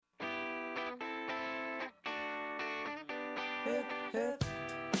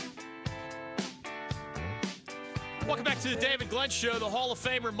Welcome back to the David Glenn Show. The Hall of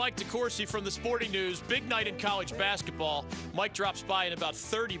Famer Mike DeCourcy from the Sporting News. Big night in college basketball. Mike drops by in about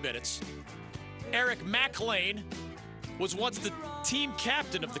 30 minutes. Eric McLean was once the team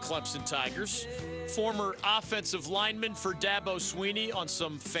captain of the Clemson Tigers. Former offensive lineman for Dabo Swinney on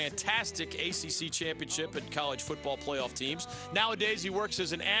some fantastic ACC championship and college football playoff teams. Nowadays, he works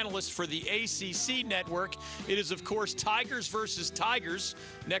as an analyst for the ACC network. It is, of course, Tigers versus Tigers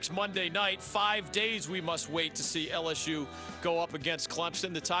next Monday night. 5 days we must wait to see LSU go up against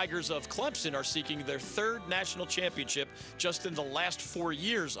Clemson. The Tigers of Clemson are seeking their third national championship just in the last 4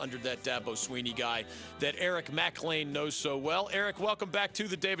 years under that Dabo Swinney guy that Eric McLean knows so well. Eric, welcome back to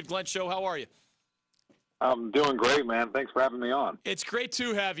the David Glenn Show. How are you? I'm doing great, man. Thanks for having me on. It's great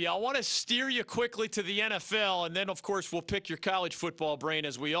to have you. I want to steer you quickly to the NFL, and then, of course, we'll pick your college football brain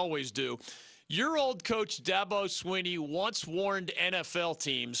as we always do. Your old coach, Dabo Swinney, once warned NFL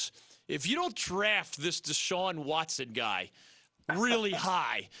teams, if you don't draft this Deshaun Watson guy really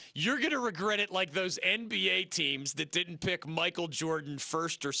high, you're going to regret it like those NBA teams that didn't pick Michael Jordan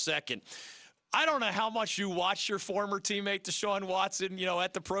first or second. I don't know how much you watched your former teammate Deshaun Watson,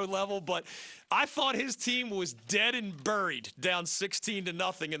 at the pro level, but I thought his team was dead and buried down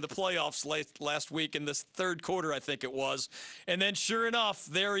 16-0 in the playoffs last week in the third quarter, I think it was. And then sure enough,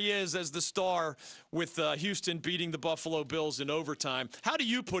 there he is as the star with Houston beating the Buffalo Bills in overtime. How do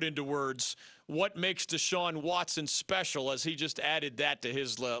you put into words what makes Deshaun Watson special as he just added that to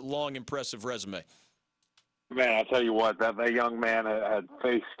his long, impressive resume? Man, I'll tell you what, that young man had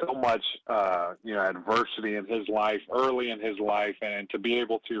faced so much, adversity in his life, early in his life, and to be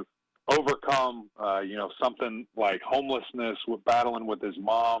able to overcome, something like homelessness, with battling with his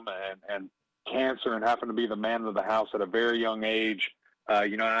mom and cancer and having to be the man of the house at a very young age.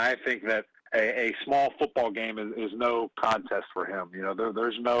 And I think that a small football game is no contest for him.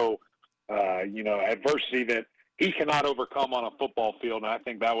 There's no, adversity that he cannot overcome on a football field, and I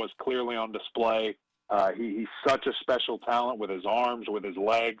think that was clearly on display. He's such a special talent with his arms, with his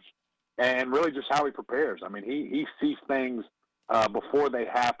legs, and really just how he prepares. I mean, he sees things before they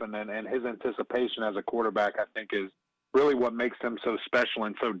happen, and his anticipation as a quarterback, I think, is really what makes him so special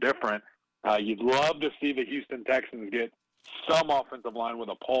and so different. You'd love to see the Houston Texans get some offensive line with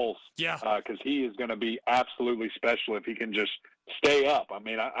a pulse, because he is going to be absolutely special if he can just stay up. I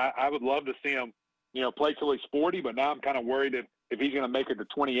mean, I would love to see him, play till he's 40, but now I'm kind of worried if he's going to make it to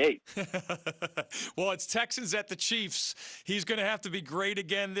 28. Well, it's Texans at the Chiefs. He's going to have to be great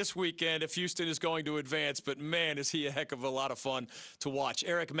again this weekend if Houston is going to advance. But, man, is he a heck of a lot of fun to watch.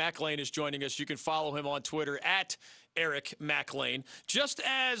 Eric McLean is joining us. You can follow him on Twitter at Eric McLean. Just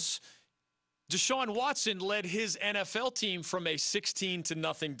as Deshaun Watson led his NFL team from a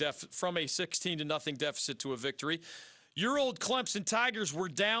 16-0 deficit to a victory, your old Clemson Tigers were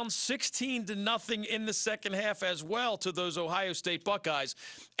down 16-0 in the second half as well to those Ohio State Buckeyes.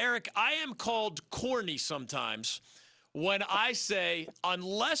 Eric, I am called corny sometimes when I say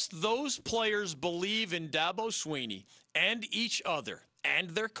unless those players believe in Dabo Swinney and each other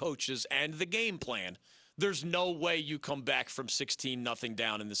and their coaches and the game plan, there's no way you come back from 16-0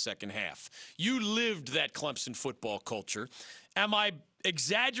 down in the second half. You lived that Clemson football culture. Am I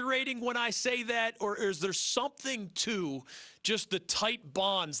exaggerating when I say that, or is there something to just the tight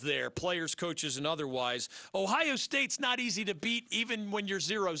bonds there, players, coaches, and otherwise? Ohio State's not easy to beat even when you're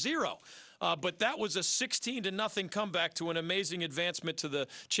 0-0. But that was a 16-0 comeback to an amazing advancement to the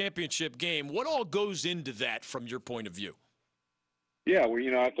championship game. What all goes into that from your point of view? Yeah, well,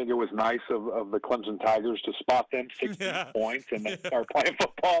 I think it was nice of the Clemson Tigers to spot them 16 points and then start playing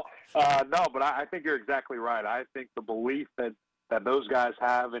football. No, but I think you're exactly right. I think the belief that those guys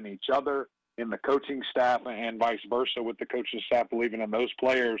have in each other, in the coaching staff, and vice versa with the coaching staff believing in those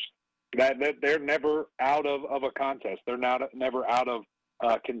players, that they're never out of a contest. They're never out of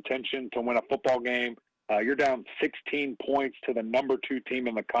contention to win a football game. You're down 16 points to the number 2 team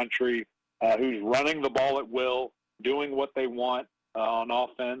in the country, who's running the ball at will, doing what they want on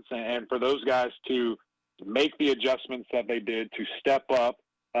offense, and for those guys to make the adjustments that they did, to step up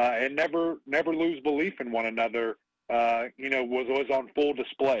and never lose belief in one another, was on full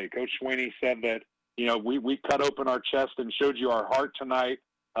display. Coach Swinney said that, we cut open our chest and showed you our heart tonight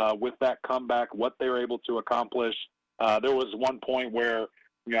with that comeback, what they were able to accomplish. There was one point where,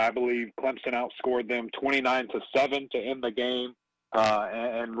 I believe Clemson outscored them 29-7 to end the game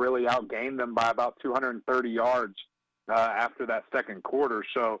and really outgained them by about 230 yards after that second quarter.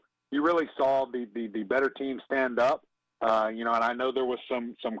 So you really saw the better team stand up, and I know there was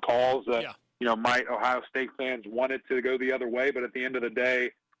some calls that, Ohio State fans wanted to go the other way, but at the end of the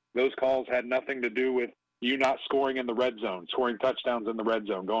day, those calls had nothing to do with you not scoring in the red zone, scoring touchdowns in the red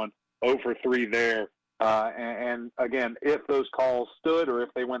zone, going 0 for 3 there. And again, if those calls stood or if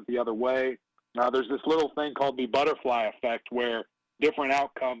they went the other way, there's this little thing called the butterfly effect where different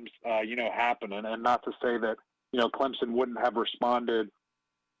outcomes, happen. And not to say that, Clemson wouldn't have responded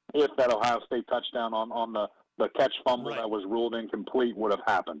if that Ohio State touchdown on the catch fumble that was ruled incomplete would have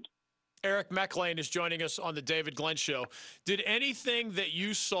happened. Eric McLean is joining us on the David Glenn Show. Did anything that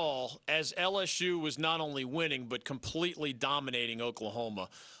you saw as LSU was not only winning but completely dominating Oklahoma,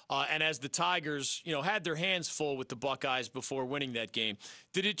 and as the Tigers, had their hands full with the Buckeyes before winning that game,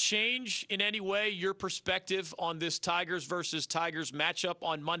 did it change in any way your perspective on this Tigers versus Tigers matchup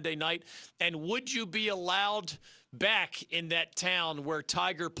on Monday night? And would you be allowed back in that town where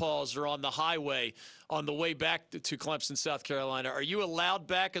Tiger Paws are on the highway on the way back to Clemson, South Carolina? Are you allowed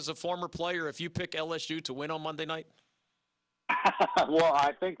back as a former player if you pick LSU to win on Monday night? Well,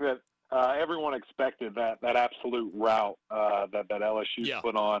 I think that everyone expected that absolute route that LSU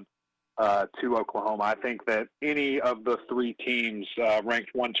put on to Oklahoma. I think that any of the three teams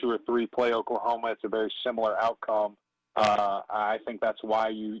ranked 1, 2, or 3 play Oklahoma, it's a very similar outcome. I think that's why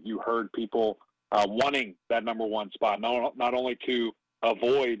you heard people wanting that number 1 spot, not only to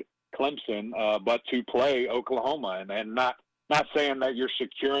avoid Clemson, but to play Oklahoma, and not saying that you're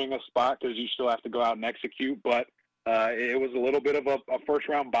securing a spot because you still have to go out and execute, but it was a little bit of a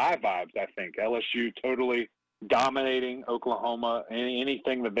first-round bye vibes, I think. LSU totally dominating Oklahoma.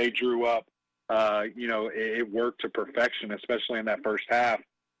 Anything that they drew up, it worked to perfection, especially in that first half.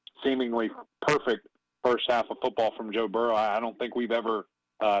 Seemingly perfect first half of football from Joe Burrow. I don't think we've ever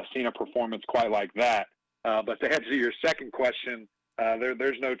seen a performance quite like that. But to answer your second question,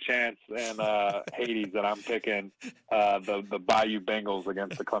 there's no chance in Hades that I'm picking the Bayou Bengals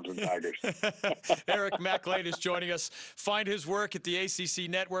against the Clemson Tigers. Eric McLean is joining us. Find his work at the ACC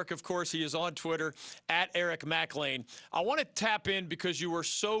Network. Of course, he is on Twitter at Eric McLean. I want to tap in because you were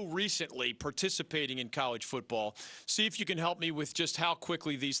so recently participating in college football. See if you can help me with just how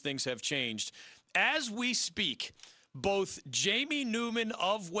quickly these things have changed. As we speak, both Jamie Newman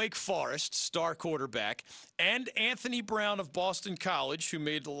of Wake Forest, star quarterback, and Anthony Brown of Boston College, who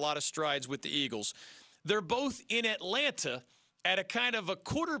made a lot of strides with the Eagles, they're both in Atlanta at a kind of a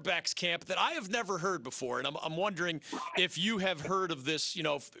quarterbacks camp that I have never heard before. And I'm wondering if you have heard of this,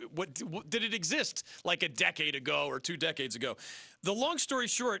 what did it exist like a decade ago or 2 decades ago? The long story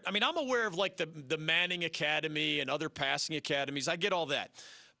short, I'm aware of like the Manning Academy and other passing academies. I get all that.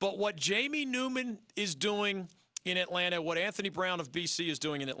 But what Jamie Newman is doing in Atlanta, what Anthony Brown of BC is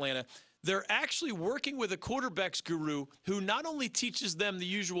doing in Atlanta, they're actually working with a quarterbacks guru who not only teaches them the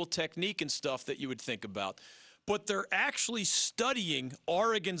usual technique and stuff that you would think about, but they're actually studying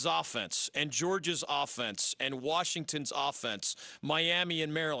Oregon's offense and Georgia's offense and Washington's offense, Miami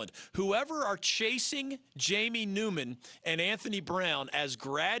and Maryland. Whoever are chasing Jamie Newman and Anthony Brown as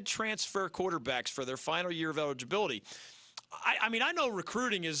grad transfer quarterbacks for their final year of eligibility, I know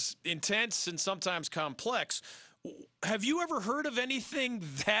recruiting is intense and sometimes complex. Have you ever heard of anything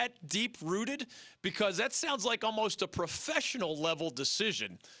that deep-rooted? Because that sounds like almost a professional-level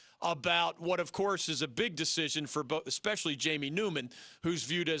decision about what, of course, is a big decision for both, especially Jamie Newman, who's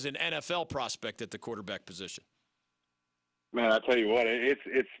viewed as an NFL prospect at the quarterback position. Man, I tell you what,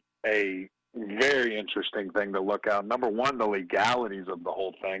 it's a very interesting thing to look at. Number one, the legalities of the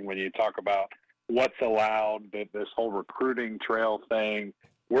whole thing. When you talk about what's allowed, this whole recruiting trail thing.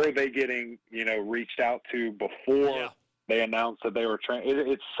 Were they getting, reached out to before they announced that they were trying?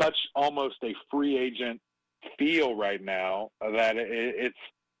 It's such almost a free agent feel right now that it's,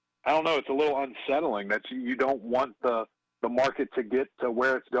 I don't know, it's a little unsettling that you don't want the market to get to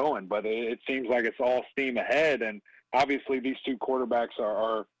where it's going, but it seems like it's all steam ahead. And obviously these 2 quarterbacks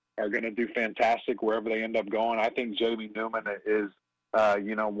are going to do fantastic wherever they end up going. I think Jamie Newman is,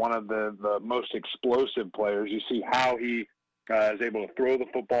 one of the most explosive players. You see how he is able to throw the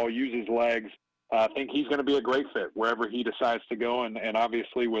football, use his legs. I think he's going to be a great fit wherever he decides to go. And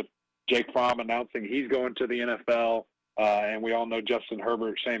obviously with Jake Fromm announcing he's going to the NFL, and we all know Justin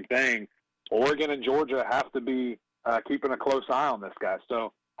Herbert, same thing. Oregon and Georgia have to be keeping a close eye on this guy.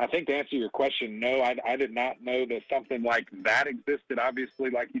 So I think to answer your question, no, I did not know that something like that existed. Obviously,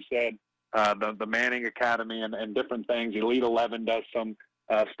 like you said, the Manning Academy and different things. Elite 11 does some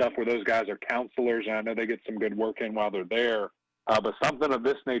stuff where those guys are counselors, and I know they get some good work in while they're there. But something of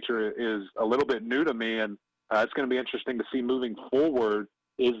this nature is a little bit new to me, and it's going to be interesting to see moving forward.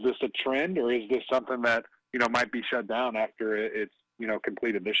 Is this a trend, or is this something that might be shut down after it's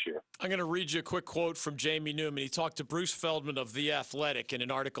completed this year? I'm going to read you a quick quote from Jamie Newman. He talked to Bruce Feldman of The Athletic in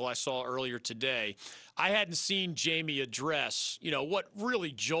an article I saw earlier today. I hadn't seen Jamie address, what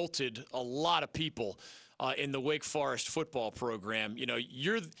really jolted a lot of people in the Wake Forest football program. You know,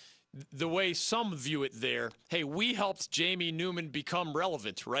 you're the way some view it there, hey, we helped Jamie Newman become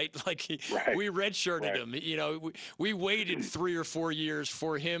relevant, right? Like we redshirted him. You know, we waited 3 or 4 years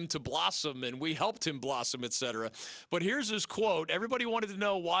for him to blossom, and we helped him blossom, et cetera. But here's his quote. Everybody wanted to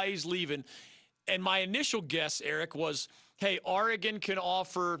know why he's leaving. And my initial guess, Eric, was, hey, Oregon can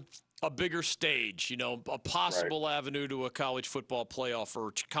offer a bigger stage, you know, a possible avenue to a college football playoff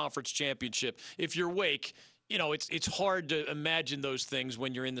or conference championship. If you're Wake, you know, it's hard to imagine those things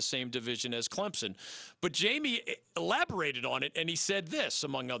when you're in the same division as Clemson. But Jamie elaborated on it, and he said this,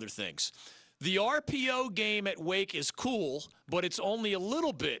 among other things. The RPO game at Wake is cool, but it's only a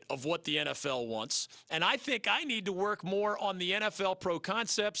little bit of what the NFL wants. And I think I need to work more on the NFL pro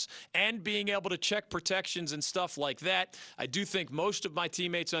concepts and being able to check protections and stuff like that. I do think most of my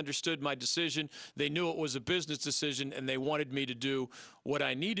teammates understood my decision. They knew it was a business decision, and they wanted me to do what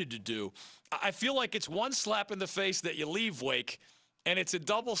I needed to do. I feel like it's one slap in the face that you leave Wake, and it's a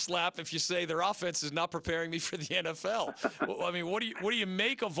double slap if you say their offense is not preparing me for the NFL. I mean, what do you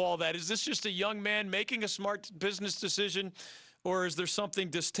make of all that? Is this just a young man making a smart business decision, or is there something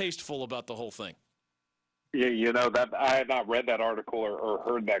distasteful about the whole thing? Yeah, you know, that I had not read that article or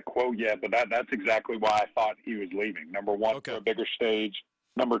heard that quote yet, but that's exactly why I thought he was leaving. Number one, for a bigger stage.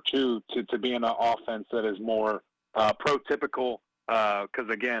 Number two, to be in an offense that is more prototypical. Because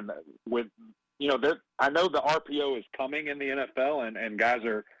again, with I know the RPO is coming in the NFL, and guys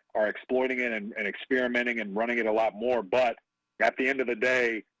are exploiting it and experimenting and running it a lot more. But at the end of the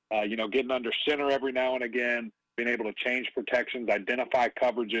day, getting under center every now and again, being able to change protections, identify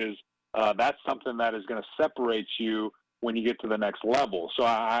coverages, that's something that is going to separate you when you get to the next level. So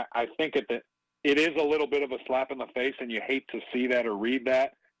I think it is a little bit of a slap in the face, and you hate to see that or read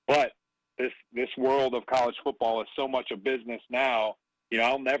that. But this world of college football is so much a business now. You know,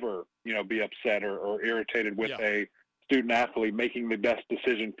 I'll never, be upset or irritated with a student athlete making the best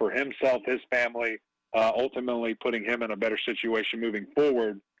decision for himself, his family, ultimately putting him in a better situation moving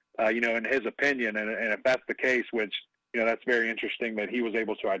forward, in his opinion. And if that's the case, which, that's very interesting that he was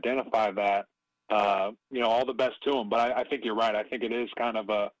able to identify that, all the best to him. But I think you're right. I think it is kind of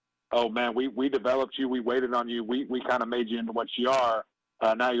oh, man, we developed you. We waited on you. We kind of made you into what you are.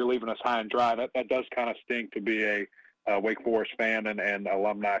 Now you're leaving us high and dry. That does kind of stink to be a Wake Forest fan and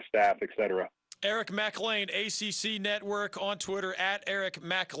alumni, staff, et cetera. Eric McLean, ACC Network, on Twitter, at Eric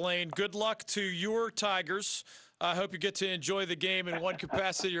McLean. Good luck to your Tigers. I hope you get to enjoy the game in one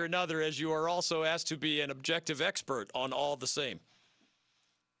capacity or another, as you are also asked to be an objective expert on all the same.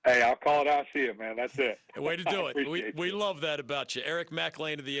 Hey, I'll call it out. See it, man. That's it. Way to do it. We love that about you. Eric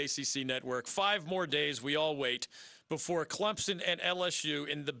McLean of the ACC Network. 5 more days we all wait before Clemson and LSU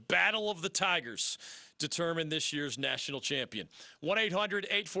in the Battle of the Tigers determine this year's national champion.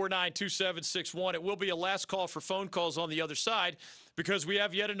 1-800-849-2761. It will be a last call for phone calls on the other side, because we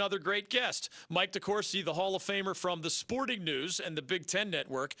have yet another great guest. Mike DeCourcy, the Hall of Famer from the Sporting News and the Big Ten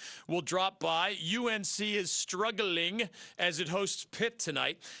Network, will drop by. UNC is struggling as it hosts Pitt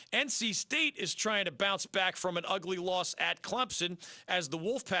tonight. NC State is trying to bounce back from an ugly loss at Clemson as the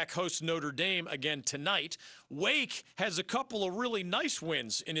Wolfpack hosts Notre Dame again tonight. Wake has a couple of really nice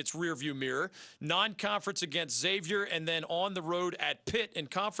wins in its rearview mirror. Non-conference against Xavier, and then on the road at Pitt in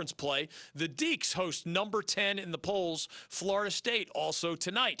conference play. The Deacs host number 10 in the polls, Florida State, also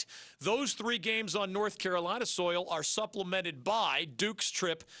tonight. Those 3 games on North Carolina soil are supplemented by Duke's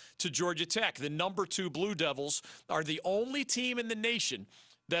trip to Georgia Tech. The number 2 Blue Devils are the only team in the nation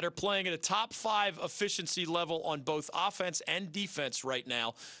that are playing at a top 5 efficiency level on both offense and defense right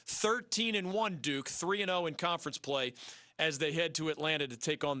now. 13-1 Duke, 3-0 in conference play as they head to Atlanta to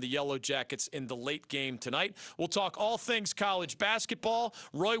take on the Yellow Jackets in the late game tonight. We'll talk all things college basketball.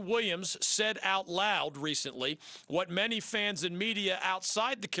 Roy Williams said out loud recently what many fans and media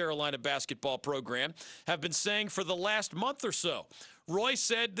outside the Carolina basketball program have been saying for the last month or so. Roy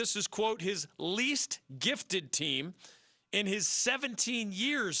said this is, quote, his least gifted team in his 17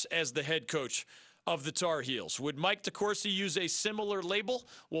 years as the head coach of the Tar Heels. Would Mike DeCourcy use a similar label?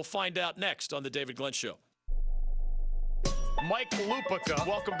 We'll find out next on The David Glenn Show. Mike Lupica,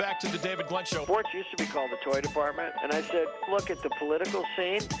 welcome back to The David Glenn Show. Sports used to be called the toy department, and I said, look at the political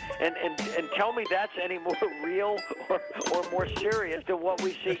scene and tell me that's any more real or more serious than what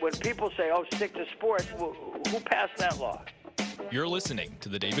we see when people say, oh, stick to sports. Well, who passed that law? You're listening to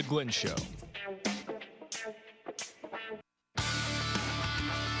The David Glenn Show.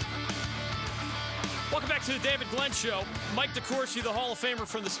 Welcome back to the David Glenn Show. Mike DeCourcy, the Hall of Famer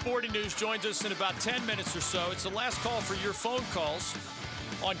from the Sporting News, joins us in about 10 minutes or so. It's the last call for your phone calls.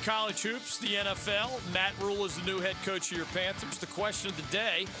 On College Hoops, the NFL, Matt Rule is the new head coach of your Panthers. The question of the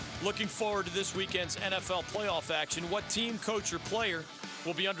day, looking forward to this weekend's NFL playoff action, what team, coach, or player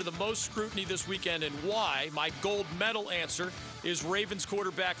will be under the most scrutiny this weekend and why? My gold medal answer is Ravens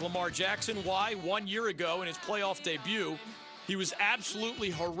quarterback Lamar Jackson. Why? 1 year ago in his playoff debut, he was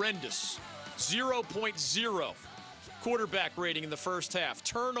absolutely horrendous. 0.0 quarterback rating in the first half.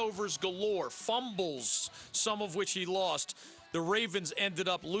 Turnovers galore, fumbles, some of which he lost. The Ravens ended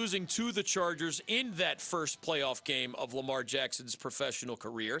up losing to the Chargers in that first playoff game of Lamar Jackson's professional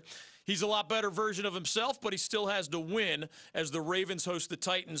career. He's a lot better version of himself, but he still has to win as the Ravens host the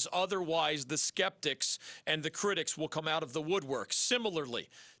Titans. Otherwise, the skeptics and the critics will come out of the woodwork. Similarly,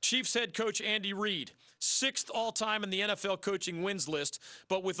 Chiefs head coach Andy Reid, 6th all-time in the NFL coaching wins list,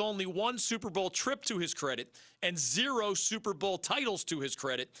 but with only 1 Super Bowl trip to his credit and 0 Super Bowl titles to his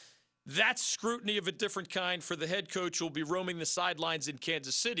credit. That's scrutiny of a different kind for the head coach who will be roaming the sidelines in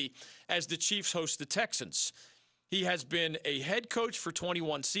Kansas City as the Chiefs host the Texans. He has been a head coach for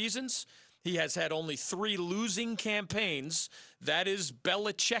 21 seasons. He has had only 3 losing campaigns. That is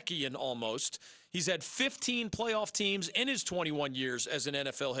Belichickian almost. He's had 15 playoff teams in his 21 years as an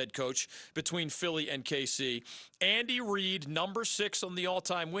NFL head coach between Philly and KC. Andy Reid, number 6 on the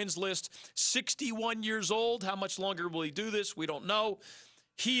all-time wins list, 61 years old. How much longer will he do this? We don't know.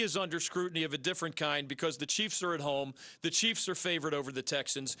 He is under scrutiny of a different kind because the Chiefs are at home. The Chiefs are favored over the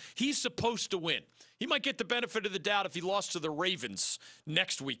Texans. He's supposed to win. He might get the benefit of the doubt if he lost to the Ravens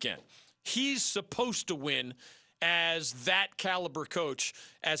next weekend. He's supposed to win as that caliber coach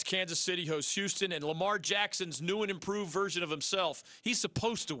as Kansas City hosts Houston, and Lamar Jackson's new and improved version of himself. He's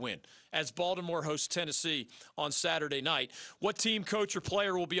supposed to win as Baltimore hosts Tennessee on Saturday night. What team, coach, or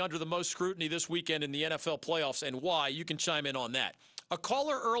player will be under the most scrutiny this weekend in the NFL playoffs and why? You can chime in on that. A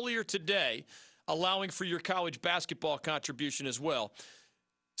caller earlier today, allowing for your college basketball contribution as well,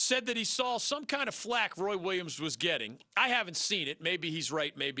 said that he saw some kind of flack Roy Williams was getting. I haven't seen it. Maybe he's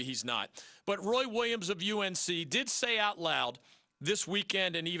right, maybe he's not. But Roy Williams of UNC did say out loud this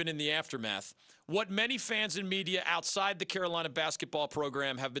weekend and even in the aftermath what many fans and media outside the Carolina basketball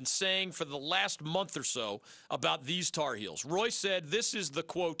program have been saying for the last month or so about these Tar Heels. Roy said this is the,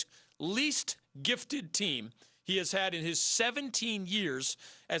 quote, least gifted team he has had in his 17 years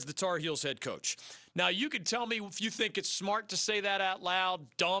as the Tar Heels head coach. Now, you can tell me if you think it's smart to say that out loud,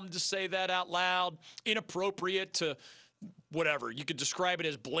 dumb to say that out loud, inappropriate to whatever. You could describe it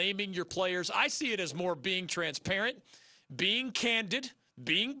as blaming your players. I see it as more being transparent, being candid,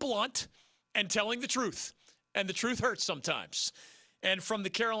 being blunt, and telling the truth. And the truth hurts sometimes. And from the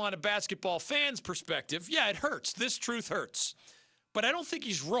Carolina basketball fans' perspective, yeah, it hurts. This truth hurts. But I don't think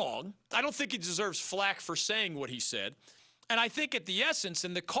he's wrong. I don't think he deserves flack for saying what he said. And I think at the essence,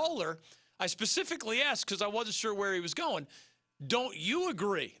 and the caller, I specifically asked because I wasn't sure where he was going, don't you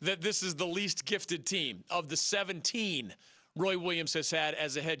agree that this is the least gifted team of the 17 Roy Williams has had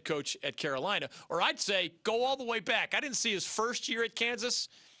as a head coach at Carolina? Or I'd say go all the way back. I didn't see his first year at Kansas,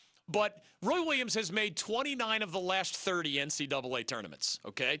 but Roy Williams has made 29 of the last 30 NCAA tournaments,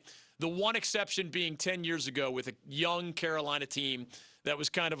 okay? The one exception being 10 years ago with a young Carolina team that was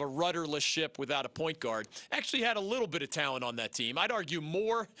kind of a rudderless ship without a point guard. Actually had a little bit of talent on that team. I'd argue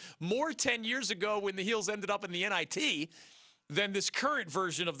more 10 years ago when the Heels ended up in the NIT than this current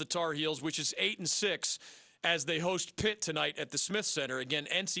version of the Tar Heels, which is 8-6 as they host Pitt tonight at the Smith Center. Again,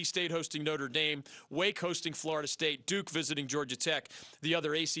 NC State hosting Notre Dame, Wake hosting Florida State, Duke visiting Georgia Tech. The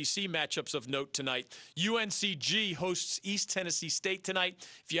other ACC matchups of note tonight. UNCG hosts East Tennessee State tonight.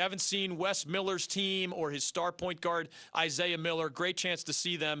 If you haven't seen Wes Miller's team or his star point guard, Isaiah Miller, great chance to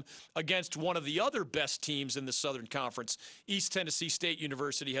see them against one of the other best teams in the Southern Conference. East Tennessee State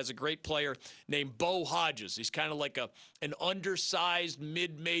University has a great player named Bo Hodges. He's kind of like an undersized,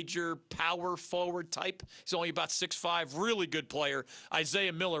 mid-major power forward type. He's only about 6'5", really good player.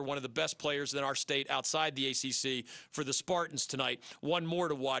 Isaiah Miller, one of the best players in our state outside the ACC for the Spartans tonight. One more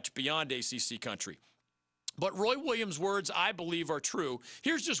to watch beyond ACC country. But Roy Williams' words, I believe, are true.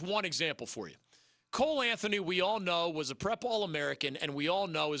 Here's just one example for you. Cole Anthony, we all know, was a prep All-American, and we all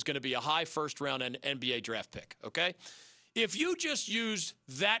know is going to be a high first-round NBA draft pick, okay? If you just use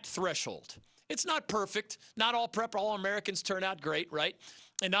that threshold, it's not perfect. Not all prep All-Americans turn out great, right?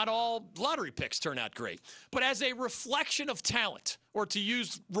 And not all lottery picks turn out great. But as a reflection of talent, or to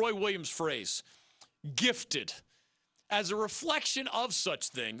use Roy Williams' phrase, gifted, as a reflection of such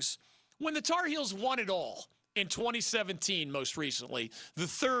things, when the Tar Heels won it all in 2017, most recently, the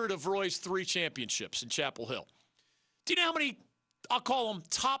third of Roy's 3 championships in Chapel Hill, do you know how many, I'll call them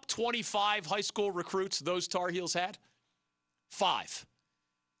top 25 high school recruits those Tar Heels had? 5.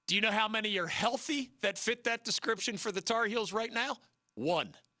 Do you know how many are healthy that fit that description for the Tar Heels right now?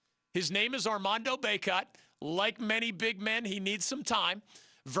 One. His name is Armando Bacot. Like many big men, he needs some time.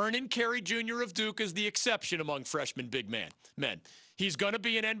 Vernon Carey Jr. of Duke is the exception among freshman big men. He's going to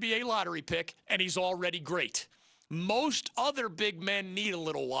be an NBA lottery pick, and he's already great. Most other big men need a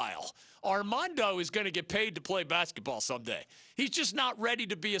little while. Armando is going to get paid to play basketball someday. He's just not ready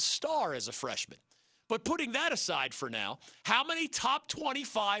to be a star as a freshman. But putting that aside for now, how many top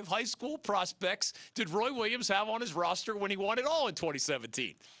 25 high school prospects did Roy Williams have on his roster when he won it all in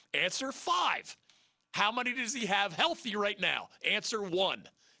 2017? Answer 5. How many does he have healthy right now? Answer 1.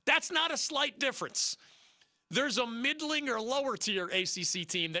 That's not a slight difference. There's a middling or lower tier ACC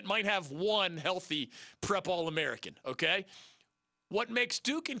team that might have one healthy prep All-American, okay? What makes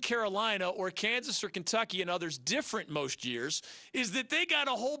Duke and Carolina or Kansas or Kentucky and others different most years is that they got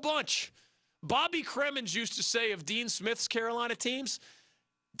a whole bunch. Bobby Cremins used to say of Dean Smith's Carolina teams,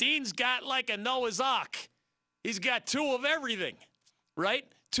 Dean's got like a Noah's Ark. He's got 2 of everything, right?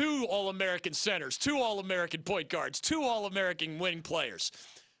 2 All-American centers, 2 All-American point guards, 2 All-American wing players.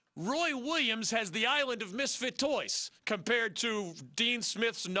 Roy Williams has the island of misfit toys compared to Dean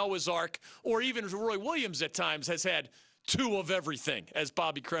Smith's Noah's Ark, or even Roy Williams at times has had 2 of everything, as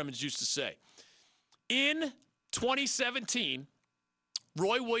Bobby Cremins used to say. In 2017,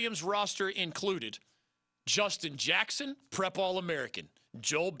 Roy Williams' roster included Justin Jackson, Prep All-American.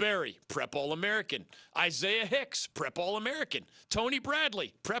 Joel Berry, Prep All-American. Isaiah Hicks, Prep All-American. Tony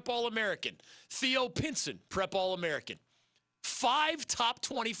Bradley, Prep All-American. Theo Pinson, Prep All-American. 5 top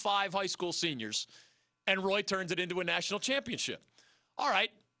 25 high school seniors, and Roy turns it into a national championship. All right,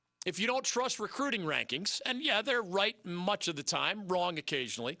 if you don't trust recruiting rankings, and yeah, they're right much of the time, wrong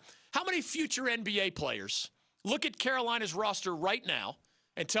occasionally, how many future NBA players, look at Carolina's roster right now,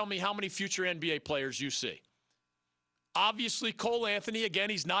 and tell me how many future NBA players you see. Obviously, Cole Anthony,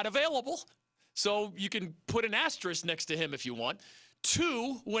 again, he's not available, so you can put an asterisk next to him if you want.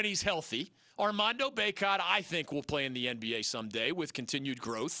 2, when he's healthy. Armando Bacot, I think, will play in the NBA someday with continued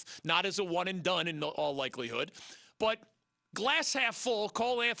growth, not as a one-and-done in all likelihood. But glass half full,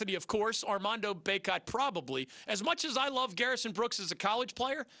 Cole Anthony, of course, Armando Bacot probably. As much as I love Garrison Brooks as a college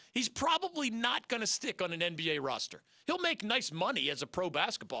player, he's probably not going to stick on an NBA roster. He'll make nice money as a pro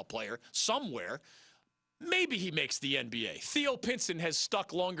basketball player somewhere. Maybe he makes the NBA. Theo Pinson has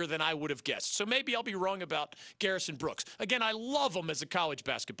stuck longer than I would have guessed, so maybe I'll be wrong about Garrison Brooks. Again, I love him as a college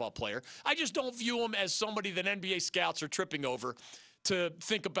basketball player. I just don't view him as somebody that NBA scouts are tripping over to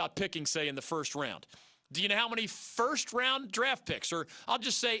think about picking, say, in the first round. Do you know how many first-round draft picks, or I'll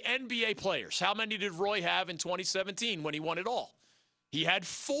just say NBA players, how many did Roy have in 2017 when he won it all? He had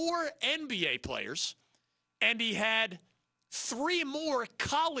 4 NBA players, and he had 3 more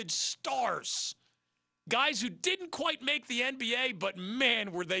college stars. Guys who didn't quite make the NBA, but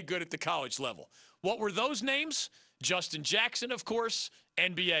man, were they good at the college level. What were those names? Justin Jackson, of course,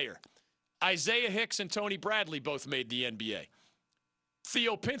 NBAer. Isaiah Hicks and Tony Bradley both made the NBA.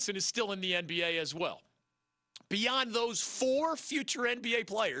 Theo Pinson is still in the NBA as well. Beyond those 4 future NBA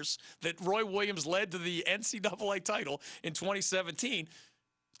players that Roy Williams led to the NCAA title in 2017,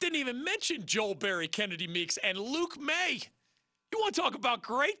 didn't even mention Joel Berry, Kennedy Meeks, and Luke May. You want to talk about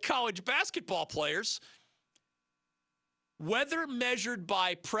great college basketball players? Whether measured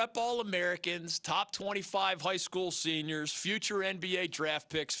by Prep All-Americans, top 25 high school seniors, future NBA draft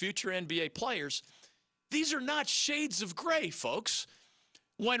picks, future NBA players, these are not shades of gray, folks.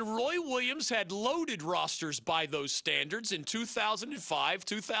 When Roy Williams had loaded rosters by those standards in 2005,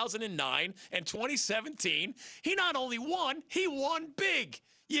 2009, and 2017, he not only won, he won big.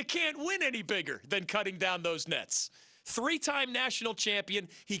 You can't win any bigger than cutting down those nets. 3-time national champion,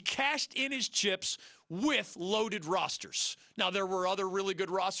 he cashed in his chips with loaded rosters. Now, there were other really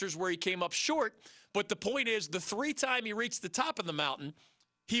good rosters where he came up short, but the point is, the 3-time he reached the top of the mountain,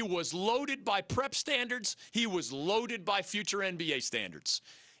 he was loaded by prep standards. He was loaded by future NBA standards.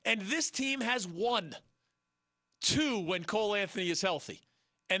 And this team has won 2 when Cole Anthony is healthy.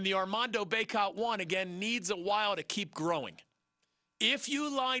 And the Armando Bacot one, again, needs a while to keep growing. If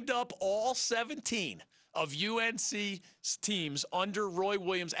you lined up all 17 of UNC's teams under Roy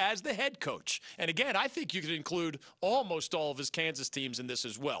Williams as the head coach. And again, I think you could include almost all of his Kansas teams in this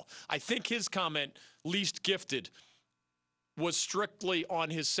as well. I think his comment, least gifted, was strictly on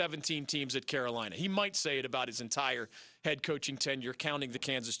his 17 teams at Carolina. He might say it about his entire head coaching tenure, counting the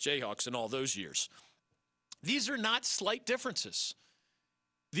Kansas Jayhawks in all those years. These are not slight differences.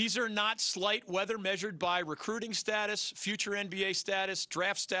 These are not slight, whether measured by recruiting status, future NBA status,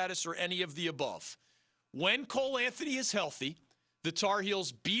 draft status, or any of the above. When Cole Anthony is healthy, the Tar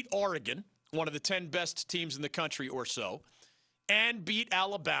Heels beat Oregon, one of the 10 best teams in the country or so, and beat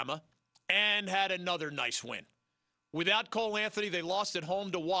Alabama, and had another nice win. Without Cole Anthony, they lost at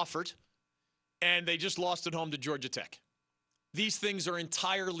home to Wofford, and they just lost at home to Georgia Tech. These things are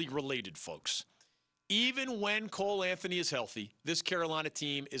entirely related, folks. Even when Cole Anthony is healthy, this Carolina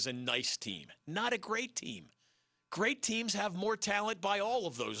team is a nice team, not a great team. Great teams have more talent by all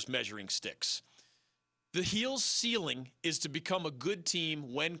of those measuring sticks. The Heels' ceiling is to become a good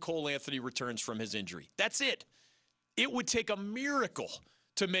team when Cole Anthony returns from his injury. That's it. It would take a miracle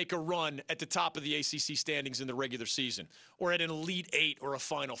to make a run at the top of the ACC standings in the regular season or at an Elite Eight or a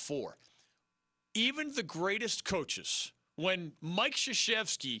Final Four. Even the greatest coaches, when Mike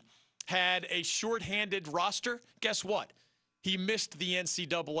Krzyzewski had a shorthanded roster, guess what? He missed the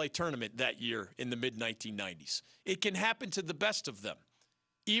NCAA tournament that year in the mid-1990s. It can happen to the best of them.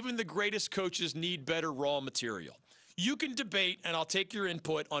 Even the greatest coaches need better raw material. You can debate, and I'll take your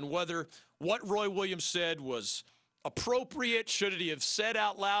input, on whether what Roy Williams said was appropriate. Should he have said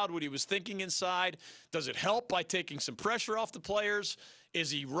out loud what he was thinking inside? Does it help by taking some pressure off the players? Is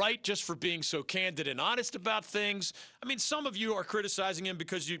he right just for being so candid and honest about things? I mean, some of you are criticizing him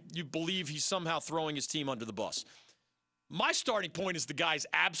because you believe he's somehow throwing his team under the bus. My starting point is the guy's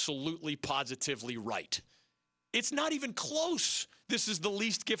absolutely, positively right. It's not even close. This is the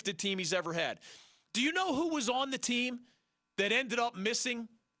least gifted team he's ever had. Do you know who was on the team that ended up missing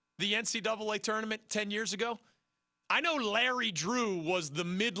the NCAA tournament 10 years ago? I know Larry Drew was the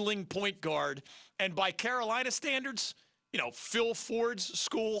middling point guard, and by Carolina standards, you know, Phil Ford's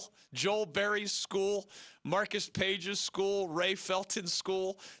school, Joel Berry's school, Marcus Page's school, Ray Felton's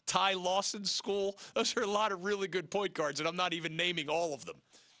school, Ty Lawson's school. Those are a lot of really good point guards, and I'm not even naming all of them.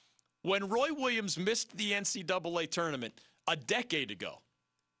 When Roy Williams missed the NCAA tournament a decade ago,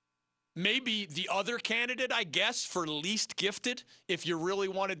 maybe the other candidate, I guess, for least gifted, if you really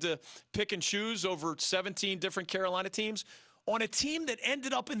wanted to pick and choose over 17 different Carolina teams, on a team that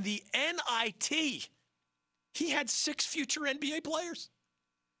ended up in the NIT, he had 6 future NBA players.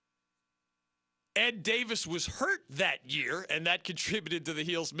 Ed Davis was hurt that year, and that contributed to the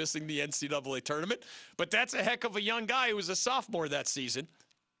Heels missing the NCAA tournament. But that's a heck of a young guy who was a sophomore that season.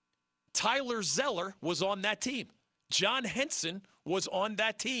 Tyler Zeller was on that team. John Henson was on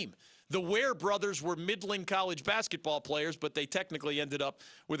that team. The Ware brothers were middling college basketball players, but they technically ended up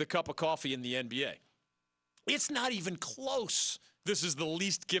with a cup of coffee in the NBA. It's not even close. This is the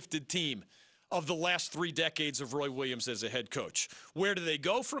least gifted team of the last 3 decades of Roy Williams as a head coach. Where do they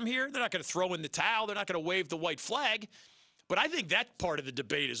go from here? They're not going to throw in the towel. They're not going to wave the white flag. But I think that part of the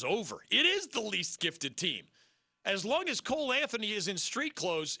debate is over. It is the least gifted team. As long as Cole Anthony is in street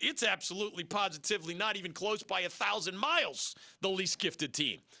clothes, it's absolutely positively not even close by 1,000 miles, the least gifted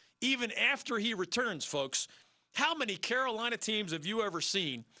team. Even after he returns, folks, how many Carolina teams have you ever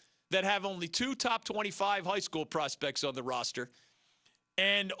seen that have only 2 top 25 high school prospects on the roster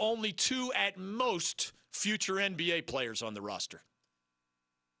and only 2 at most future NBA players on the roster?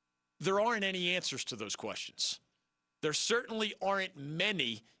 There aren't any answers to those questions. There certainly aren't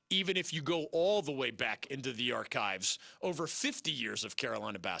many, even if you go all the way back into the archives, over 50 years of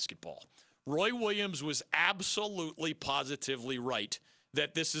Carolina basketball. Roy Williams was absolutely, positively right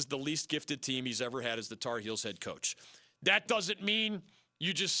that this is the least gifted team he's ever had as the Tar Heels head coach. That doesn't mean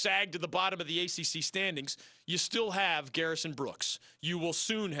you just sag to the bottom of the ACC standings. You still have Garrison Brooks. You will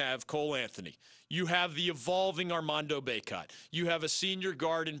soon have Cole Anthony. You have the evolving Armando Bacot. You have a senior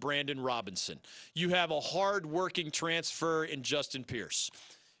guard in Brandon Robinson. You have a hard-working transfer in Justin Pierce.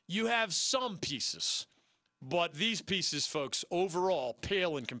 You have some pieces, but these pieces, folks, overall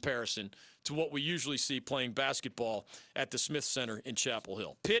pale in comparison to what we usually see playing basketball at the Smith Center in Chapel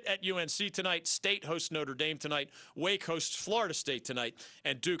Hill. Pitt at UNC tonight. State hosts Notre Dame tonight. Wake hosts Florida State tonight.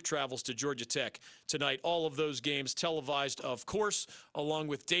 And Duke travels to Georgia Tech tonight. All of those games televised, of course, along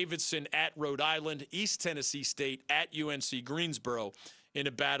with Davidson at Rhode Island, East Tennessee State at UNC Greensboro, in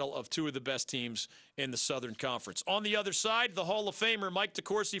a battle of 2 of the best teams in the Southern Conference. On the other side, the Hall of Famer Mike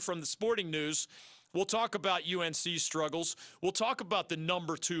DeCourcy from the Sporting News. We'll talk about UNC's struggles. We'll talk about the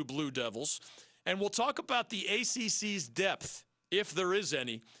number 2 Blue Devils. And we'll talk about the ACC's depth, if there is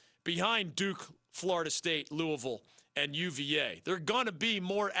any, behind Duke, Florida State, Louisville, and UVA. There are going to be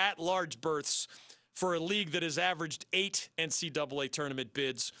more at-large berths for a league that has averaged 8 NCAA tournament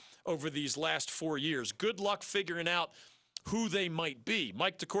bids over these last 4 years. Good luck figuring out who they might be.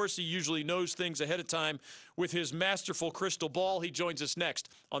 Mike DeCourcy usually knows things ahead of time with his masterful crystal ball. He joins us next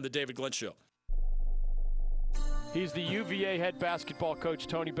on The David Glenn Show. He's the UVA head basketball coach,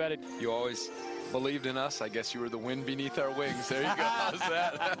 Tony Bennett. You always believed in us. I guess you were the wind beneath our wings. There you go. How's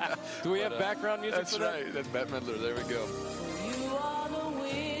that? Do we have background music that's for that? That's right. That's Bette Midler. There we go. You are the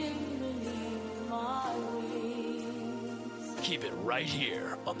wind beneath my wings. Keep it right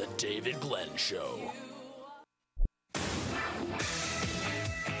here on The David Glenn Show.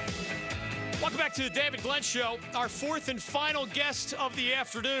 back to the David Glenn Show. Our fourth and final guest of the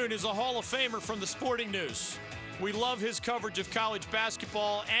afternoon is a Hall of Famer from the Sporting News. We love his coverage of college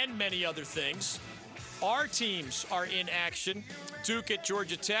basketball and many other things. Our teams are in action. Duke at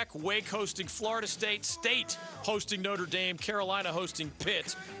Georgia Tech, Wake hosting Florida State, State hosting Notre Dame, Carolina hosting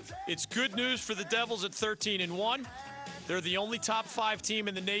Pitt. It's good news for the Devils at 13-1. They're the only top 5 team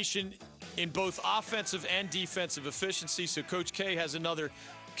in the nation in both offensive and defensive efficiency, so Coach K has another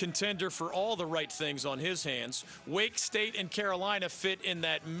contender for all the right things on his hands. Wake, State, and Carolina fit in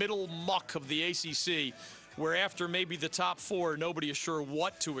that middle muck of the ACC, where after maybe the top 4, nobody is sure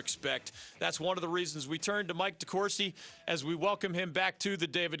what to expect. That's one of the reasons we turn to Mike DeCourcy as we welcome him back to the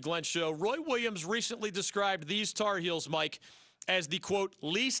David Glenn Show. Roy Williams recently described these Tar Heels, Mike, as the, quote,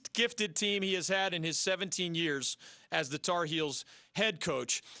 least gifted team he has had in his 17 years as the Tar Heels head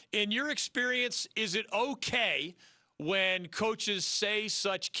coach. In your experience, is it okay when coaches say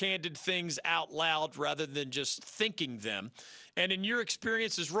such candid things out loud rather than just thinking them? And in your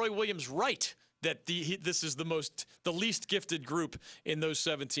experience, is Roy Williams right that this is the least gifted group in those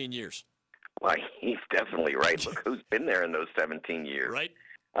 17 years? Well, he's definitely right. Look who's been there in those 17 years. Right.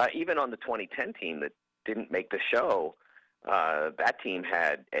 Even on the 2010 team that didn't make the show, that team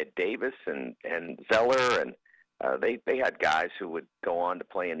had Ed Davis and Zeller, and they had guys who would go on to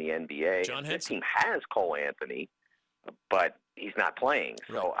play in the NBA. John This Henson. team has Cole Anthony, but he's not playing.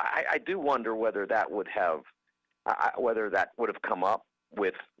 Right. So I do wonder whether that would have come up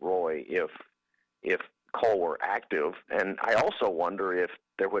with Roy if Cole were active, and I also wonder if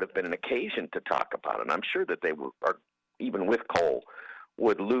there would have been an occasion to talk about it. And I'm sure that they even with Cole,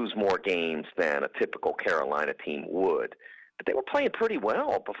 would lose more games than a typical Carolina team would. But they were playing pretty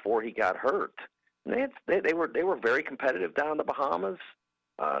well before he got hurt. And they were very competitive down in the Bahamas.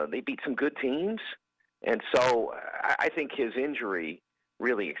 They beat some good teams. And so I think his injury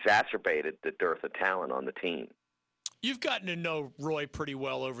really exacerbated the dearth of talent on the team. You've gotten to know Roy pretty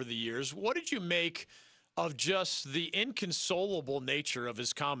well over the years. What did you make of just the inconsolable nature of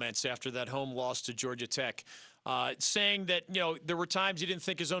his comments after that home loss to Georgia Tech, saying that, there were times he didn't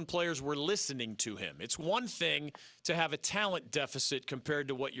think his own players were listening to him? It's one thing to have a talent deficit compared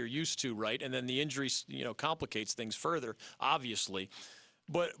to what you're used to, right? And then the injury, complicates things further, obviously.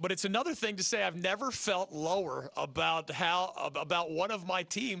 But it's another thing to say I've never felt lower about one of my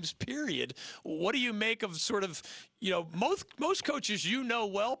teams, period. What do you make of sort of, most coaches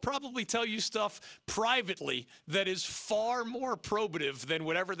well probably tell you stuff privately that is far more probative than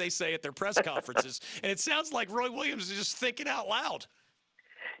whatever they say at their press conferences. And it sounds like Roy Williams is just thinking out loud.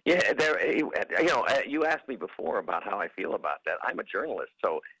 Yeah, you asked me before about how I feel about that. I'm a journalist,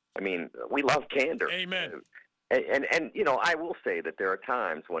 so, we love candor. Amen. And I will say that there are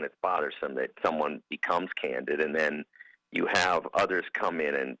times when it's bothersome that someone becomes candid, and then you have others come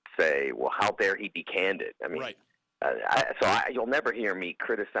in and say, well, how dare he be candid? Right. You'll never hear me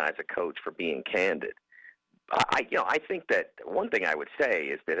criticize a coach for being candid. I think that one thing I would say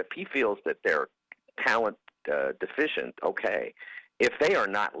is that if he feels that they're talent deficient, okay. If they are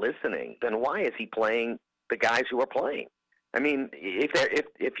not listening, then why is he playing the guys who are playing?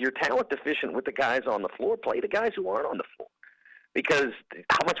 If you're talent deficient with the guys on the floor, play the guys who aren't on the floor. Because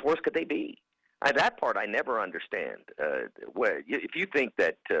how much worse could they be? That part I never understand. If you think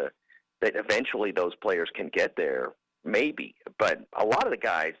that eventually those players can get there, maybe. But a lot of the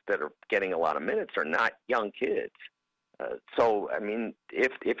guys that are getting a lot of minutes are not young kids.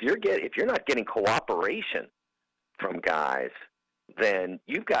 If you're not getting cooperation from guys, then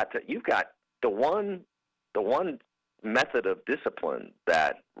you've got the one method of discipline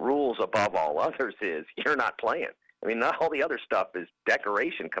that rules above all others is you're not playing. Not all the other stuff is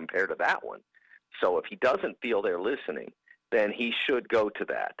decoration compared to that one. So if he doesn't feel they're listening, then he should go to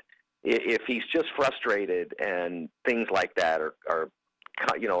that. If he's just frustrated and things like that are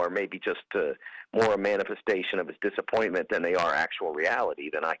maybe just more a manifestation of his disappointment than they are actual reality,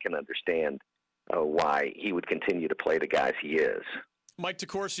 then I can understand why he would continue to play the guys he is. Mike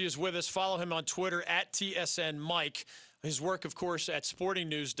DeCourcy is with us. Follow him on Twitter at TSNMike. His work, of course, at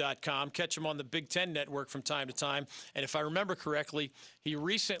sportingnews.com. Catch him on the Big Ten Network from time to time. And if I remember correctly, he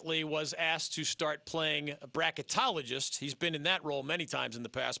recently was asked to start playing a bracketologist. He's been in that role many times in the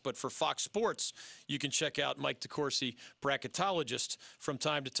past, but for Fox Sports, you can check out Mike DeCourcy, bracketologist, from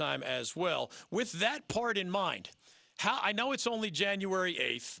time to time as well. With that part in mind, I know it's only January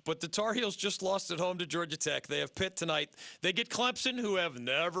 8th, but the Tar Heels just lost at home to Georgia Tech. They have Pitt tonight. They get Clemson, who have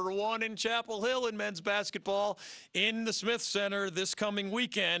never won in Chapel Hill in men's basketball, in the Smith Center this coming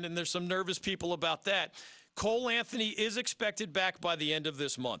weekend, and there's some nervous people about that. Cole Anthony is expected back by the end of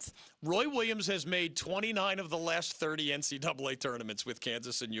this month. Roy Williams has made 29 of the last 30 NCAA tournaments with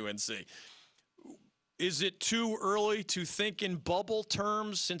Kansas and UNC. Is it too early to think in bubble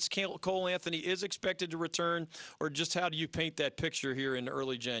terms since Cole Anthony is expected to return, or just how do you paint that picture here in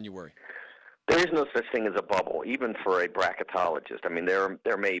early January? There is no such thing as a bubble, even for a bracketologist. I mean, there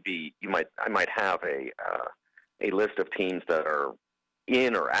may be. I might have a list of teams that are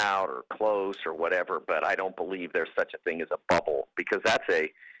in or out or close or whatever, but I don't believe there's such a thing as a bubble, because that's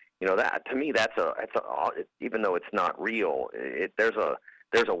that to me that's even though it's not real, there's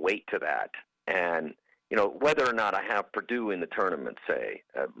a weight to that. And whether or not I have Purdue in the tournament, say,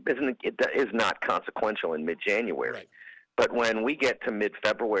 is not consequential in mid-January. Right. But when we get to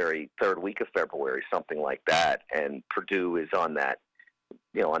mid-February, third week of February, something like that, and Purdue is on that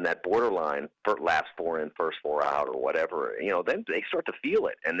borderline for last four in, first four out, or whatever, then they start to feel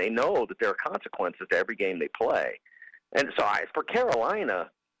it, and they know that there are consequences to every game they play. And so for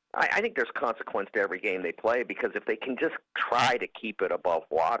Carolina, I think there's consequence to every game they play, because if they can just try to keep it above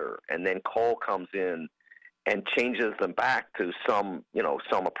water, and then Cole comes in and changes them back to some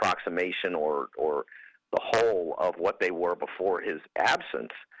approximation or the whole of what they were before his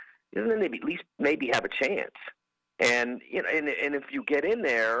absence, then they at least maybe have a chance. And and if you get in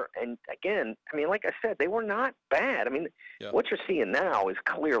there, and again, I mean, like I said, they were not bad. I mean, What you're seeing now is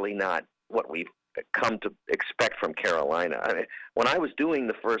clearly not what we've come to expect from Carolina. I mean, when I was doing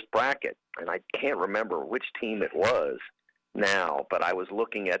the first bracket, and I can't remember which team it was now, but I was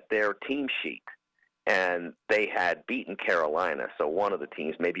looking at their team sheet, and they had beaten Carolina. So one of the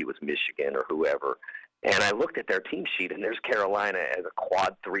teams, maybe it was Michigan or whoever, and I looked at their team sheet, and there's Carolina as a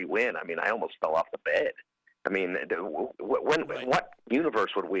quad 3 win. I mean, I almost fell off the bed. I mean, what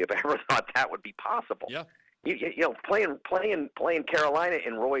universe would we have ever thought that would be possible? Yeah. Playing Carolina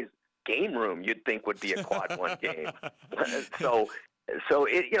in Roy's game room, you'd think would be a quad 1 game. So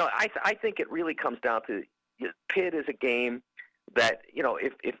I think it really comes down to Pitt is a game that,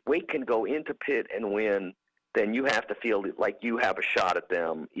 if Wake can go into Pitt and win, then you have to feel like you have a shot at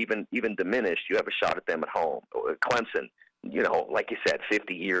them, even diminished. You have a shot at them at home. Clemson, like you said,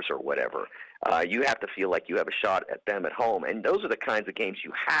 50 years or whatever. You have to feel like you have a shot at them at home. And those are the kinds of games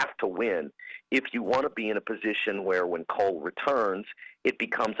you have to win if you want to be in a position where when Cole returns, it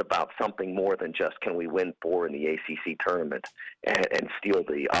becomes about something more than just can we win 4 in the ACC tournament and steal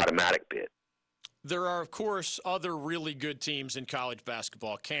the automatic bid. There are, of course, other really good teams in college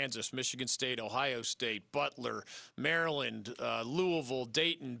basketball: Kansas, Michigan State, Ohio State, Butler, Maryland, Louisville,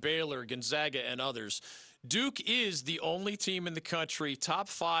 Dayton, Baylor, Gonzaga, and others. Duke is the only team in the country top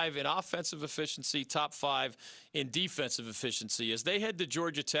 5 in offensive efficiency, top 5 in defensive efficiency. As they head to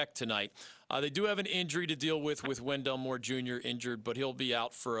Georgia Tech tonight, they do have an injury to deal with Wendell Moore Jr. injured, but he'll be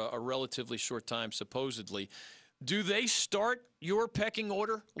out for a relatively short time, supposedly. Do they start your pecking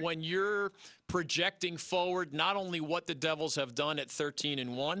order when you're projecting forward not only what the Devils have done at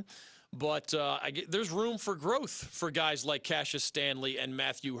 13-1, but there's room for growth for guys like Cassius Stanley and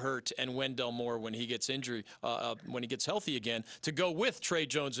Matthew Hurt and Wendell Moore when he gets when he gets healthy again, to go with Trey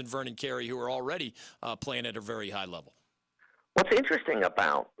Jones and Vernon Carey, who are already playing at a very high level? What's interesting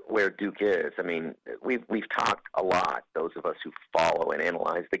about where Duke is, I mean, we've talked a lot, those of us who follow and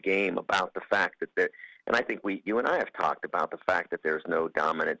analyze the game, about the fact that and I think you and I have talked about the fact that there's no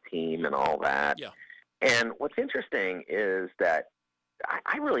dominant team and all that. Yeah. And what's interesting is that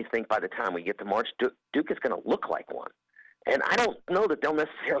I really think by the time we get to March, Duke is going to look like one. And I don't know that they'll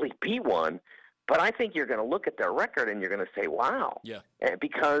necessarily be one, but I think you're going to look at their record and you're going to say, wow. Yeah.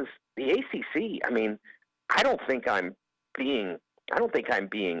 Because the ACC, I mean, I don't think I'm being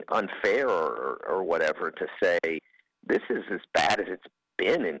unfair or whatever to say this is as bad as it's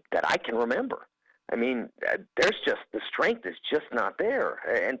been that I can remember. I mean, there's just the strength is just not there,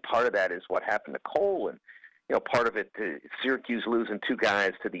 and part of that is what happened to Cole, and part of it Syracuse losing 2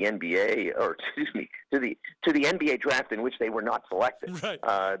 guys to the NBA, or excuse me, to the NBA draft in which they were not selected, right?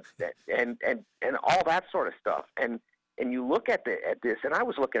 And all that sort of stuff, and you look at this, and I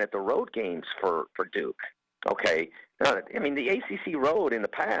was looking at the road games for Duke. Okay, I mean the ACC road in the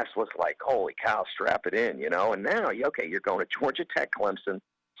past was like, holy cow, strap it in, and now you're going to Georgia Tech, Clemson,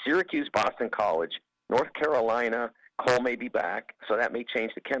 Syracuse, Boston College, North Carolina. Cole may be back, so that may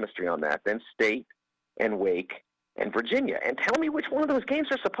change the chemistry on that. Then State and Wake and Virginia. And tell me which one of those games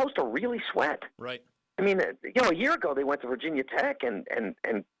are supposed to really sweat. Right. I mean, a year ago they went to Virginia Tech and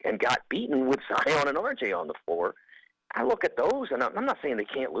got beaten with Zion and RJ on the floor. I look at those, and I'm not saying they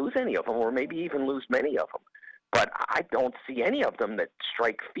can't lose any of them, or maybe even lose many of them, but I don't see any of them that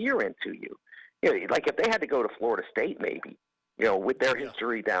strike fear into you. Like if they had to go to Florida State, maybe, with their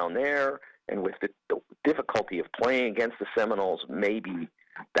history down there and with the difficulty of playing against the Seminoles, maybe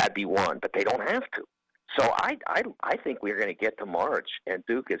that'd be one, but they don't have to. So I think we're going to get to March, and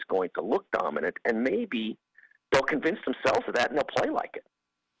Duke is going to look dominant, and maybe they'll convince themselves of that, and they'll play like it.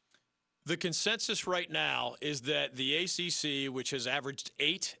 The consensus right now is that the ACC, which has averaged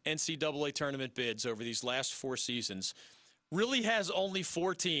 8 NCAA tournament bids over these last 4 seasons, really has only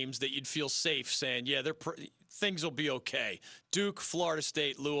 4 teams that you'd feel safe saying, yeah, things will be okay. Duke, Florida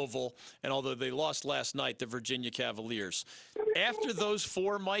State, Louisville, and although they lost last night, the Virginia Cavaliers. After those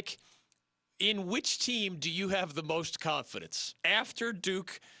 4, Mike, in which team do you have the most confidence? After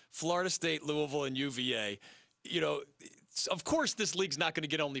Duke, Florida State, Louisville, and UVA, of course this league's not going to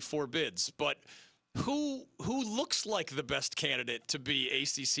get only 4 bids, but who looks like the best candidate to be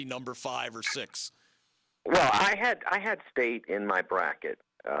ACC number 5 or 6? Well, I had State in my bracket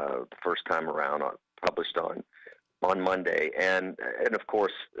the first time around, published on Monday, and of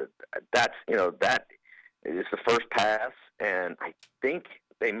course that is the first pass, and I think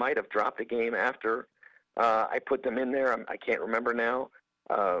they might have dropped a game after I put them in there. I can't remember now,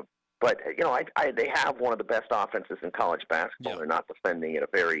 but they have one of the best offenses in college basketball. Yeah. They're not defending at a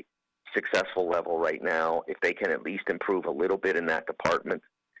very successful level right now. If they can at least improve a little bit in that department,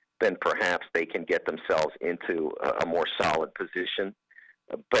 then perhaps they can get themselves into a more solid position.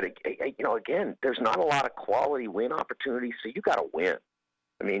 But, again, there's not a lot of quality win opportunities, so you got to win.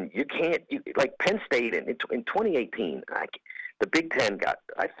 I mean, you can't like Penn State in 2018, the Big Ten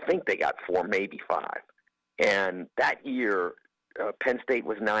I think they got 4, maybe 5. And that year, Penn State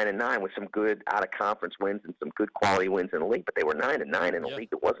was 9-9 with some good out-of-conference wins and some good quality wins in the league, but they were 9-9 in a league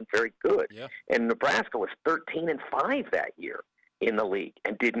that wasn't very good. Yeah. And Nebraska was 13-5 that year in the league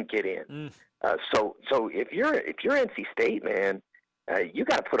and didn't get in. So if you're NC State, man, you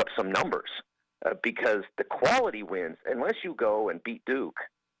got to put up some numbers because the quality wins, unless you go and beat Duke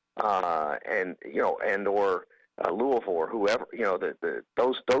or Louisville or whoever,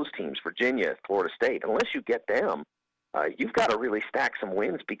 those teams, Virginia, Florida State, unless you get them, you've got to really stack some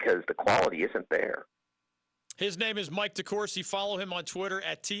wins because the quality isn't there. His name is Mike DeCourcy. Follow him on Twitter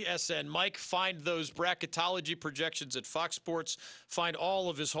at TSN Mike. Find those bracketology projections at Fox Sports. Find all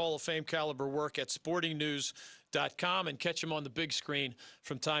of his Hall of Fame caliber work at sportingnews.com and catch him on the big screen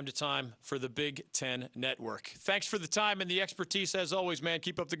from time to time for the Big Ten Network. Thanks for the time and the expertise as always, man.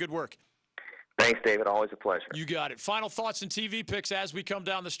 Keep up the good work. Thanks, David. Always a pleasure. You got it. Final thoughts and TV picks as we come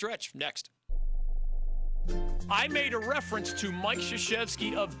down the stretch. Next. I made a reference to Mike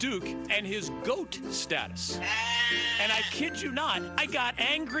Krzyzewski of Duke and his GOAT status. And I kid you not, I got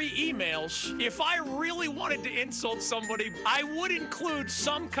angry emails. If I really wanted to insult somebody, I would include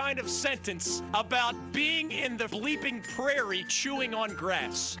some kind of sentence about being in the bleeping prairie chewing on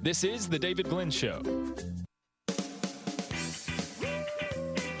grass. This is The David Glenn Show.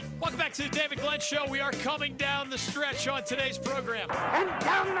 Welcome back to the David Glenn Show. We are coming down the stretch on today's program. And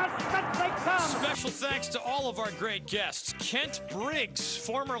down the stretch they come. Special thanks to all of our great guests. Kent Briggs,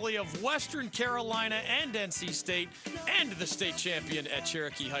 formerly of Western Carolina and NC State, and the state champion at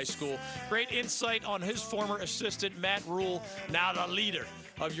Cherokee High School. Great insight on his former assistant, Matt Rule, now the leader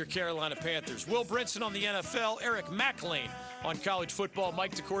of your Carolina Panthers. Will Brinson on the NFL, Eric McLean on college football,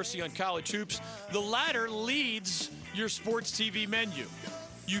 Mike DeCourcy on college hoops. The latter leads your sports TV menu.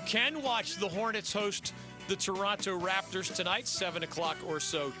 You can watch the Hornets host the Toronto Raptors tonight, 7 o'clock or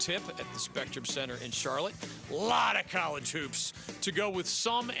so tip at the Spectrum Center in Charlotte. A lot of college hoops to go with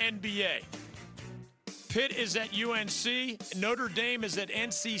some NBA. Pitt is at UNC. Notre Dame is at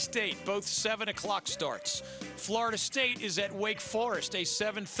NC State, both 7 o'clock starts. Florida State is at Wake Forest, a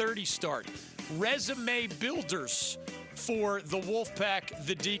 7:30 start. Resume builders for the Wolfpack,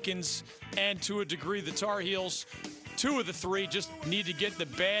 the Deacons, and to a degree the Tar Heels. 2 of the 3 just need to get the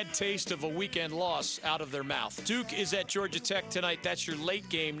bad taste of a weekend loss out of their mouth. Duke is at Georgia Tech tonight. That's your late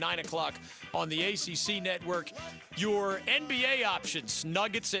game, 9 o'clock on the ACC network. Your NBA options,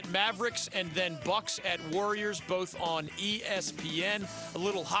 Nuggets at Mavericks and then Bucks at Warriors, both on ESPN. A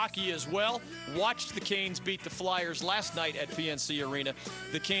little hockey as well. Watched the Canes beat the Flyers last night at PNC Arena.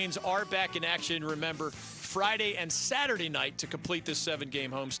 The Canes are back in action, remember, Friday and Saturday night to complete this 7-game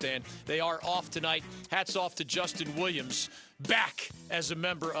homestand. They are off tonight. Hats off to Justin Williams, back as a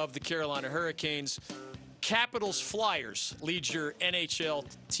member of the Carolina Hurricanes. Capitals Flyers leads your NHL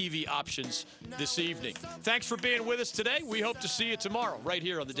TV options this evening. Thanks for being with us today. We hope to see you tomorrow right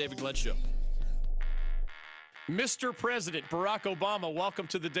here on The David Glenn Show. Mr. President Barack Obama, welcome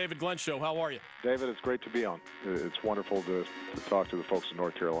to The David Glenn Show. How are you? David, it's great to be on. It's wonderful to talk to the folks in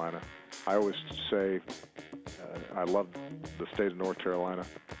North Carolina. I always say I love the state of North Carolina,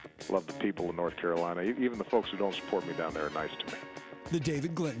 love the people of North Carolina. Even the folks who don't support me down there are nice to me. The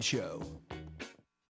David Glenn Show.